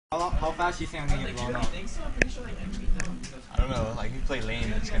How fast do you think I'm gonna get blown up? I don't know. Like if you play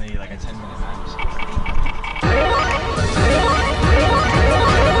lane, it's gonna be like a 10-minute match.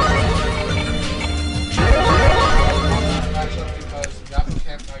 Because Yaku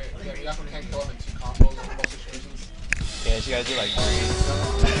can't kill him in 2 combos in most situations. Yeah, you gotta do like 3.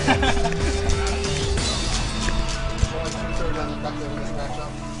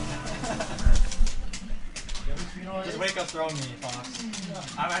 Just wake up throwing me, Fox.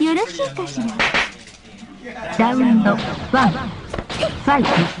 I'm よ actually ろし pretty いか annoyed しら at that. ラウンド1ファイト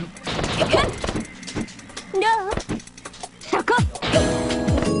どうそこど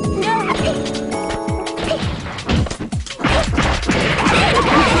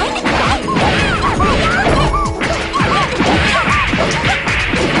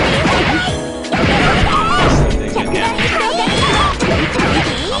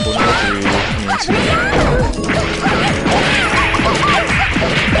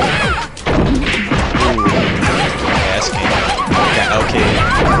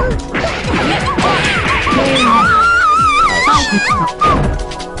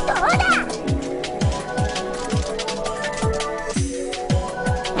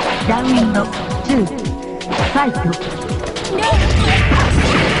ラウンド2ファイト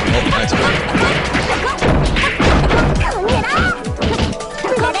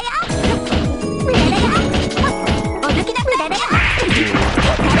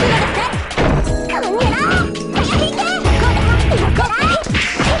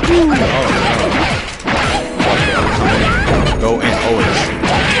Go in always.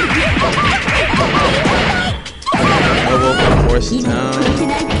 Elbow force down.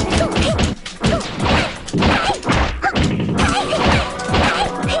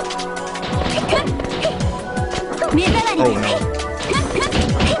 Oh no.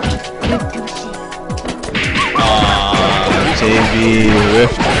 JV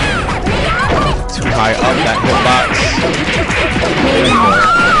whiff. Too high up that hitbox. There we go.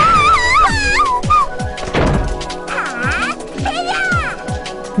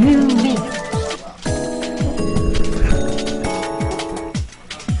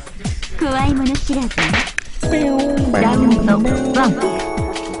 Round 1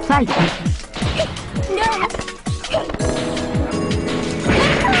 fight.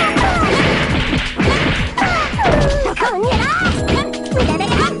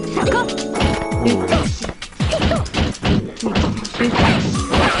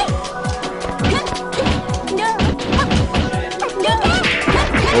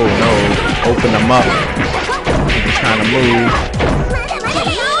 Oh no, open them up. He's trying to move.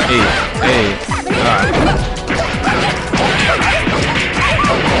 Hey, hey, alright.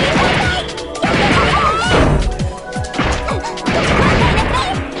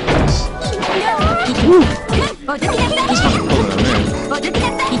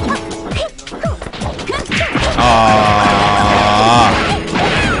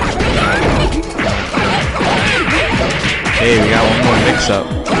 Hey, we got one more mix-up.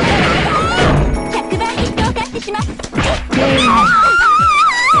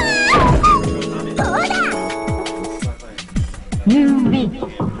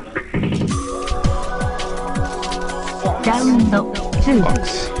 Round 2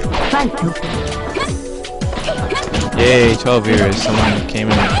 fight. Yay, 12 viewers. Someone came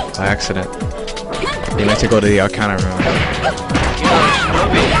in by accident. They meant to go to the Arcana room.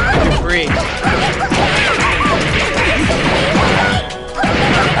 You're free.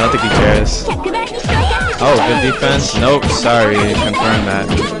 I don't think he cares. Oh, good defense? Nope, sorry, confirm that.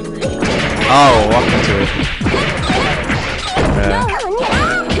 Oh, walk into it. Yeah.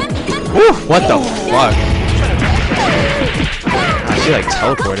 Woo, what the fuck? Ah, she like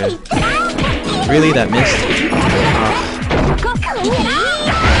teleported. Really, that missed?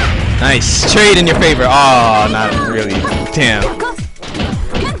 Nice, trade in your favor. Oh, not really. Damn.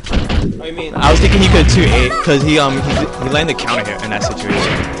 I was thinking he could 2-8 because he landed counter hit in that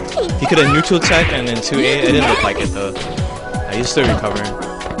situation. He could have neutral check and then 2-8. It didn't look like it though. He's still recovering.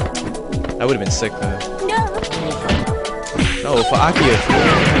 That would have been sick though. No, for Akia.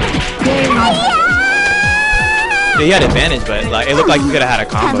 Yeah, he had advantage, but like it looked like he could have had a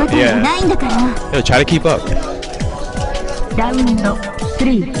combo. Yeah. Yo, try to keep up. Round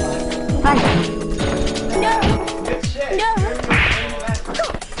 3 fight.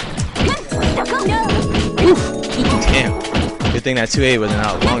 Damn. Good thing that 2-8 wasn't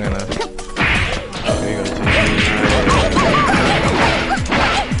out long enough. Oh, there you go,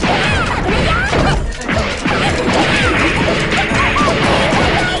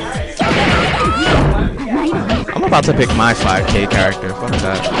 I'm about to pick my 5K character. Fuck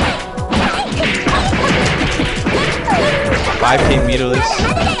that. 5K meterless.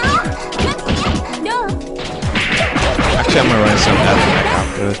 Actually, I'm gonna run some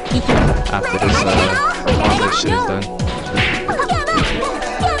after this all this shit is done.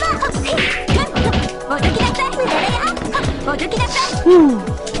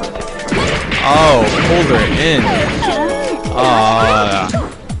 Oh, pulled her in. Ah.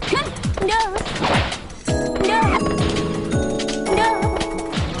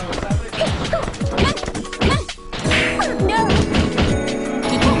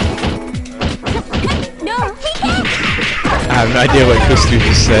 I have no idea what Christy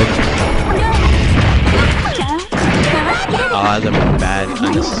just said. Oh, that's a bad,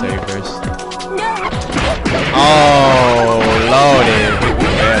 unnecessary verse. Oh, loaded.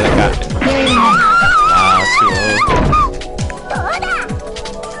 Barely got it. Wow, too old.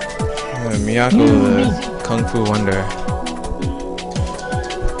 Miyako, the Kung Fu Wonder.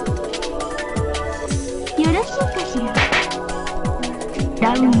 よろしいかしら。ラ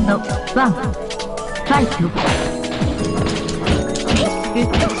ウンド1ファイト。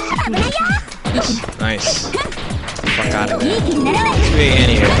 Nice. Fuck out of there. 2A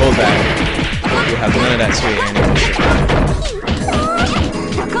Annie here, hold back. You have none of that 2A Annie shit.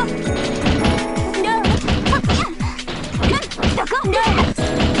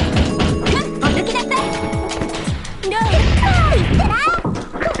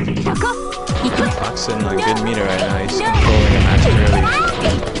 Fox in like good meter right now. He's controlling the match early.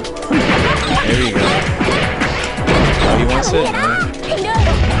 There we go. Oh, he wants it?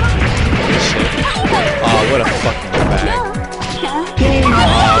 Shit. Oh, what a fucking bag.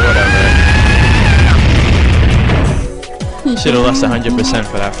 Oh, whatever. Should've lost 100%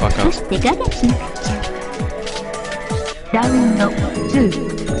 for that fuck up.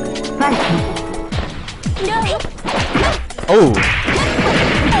 Oh!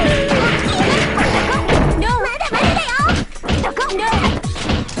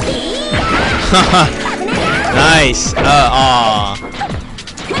 Nice! Aw.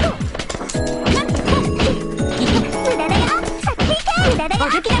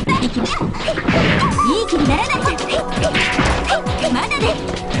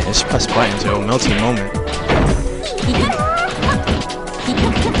 Man, just press buttons, yo. Melting moment.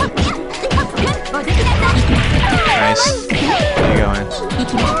 Nice. Where you going?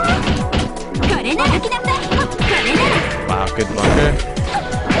 Wow, good bunker.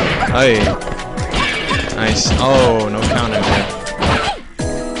 Hey. Nice. Oh, no counter there.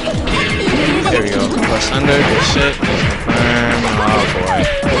 There we go. Plus under. Good shit. Nice confirm. Oh boy.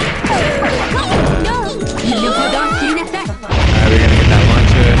 Alright, we're gonna get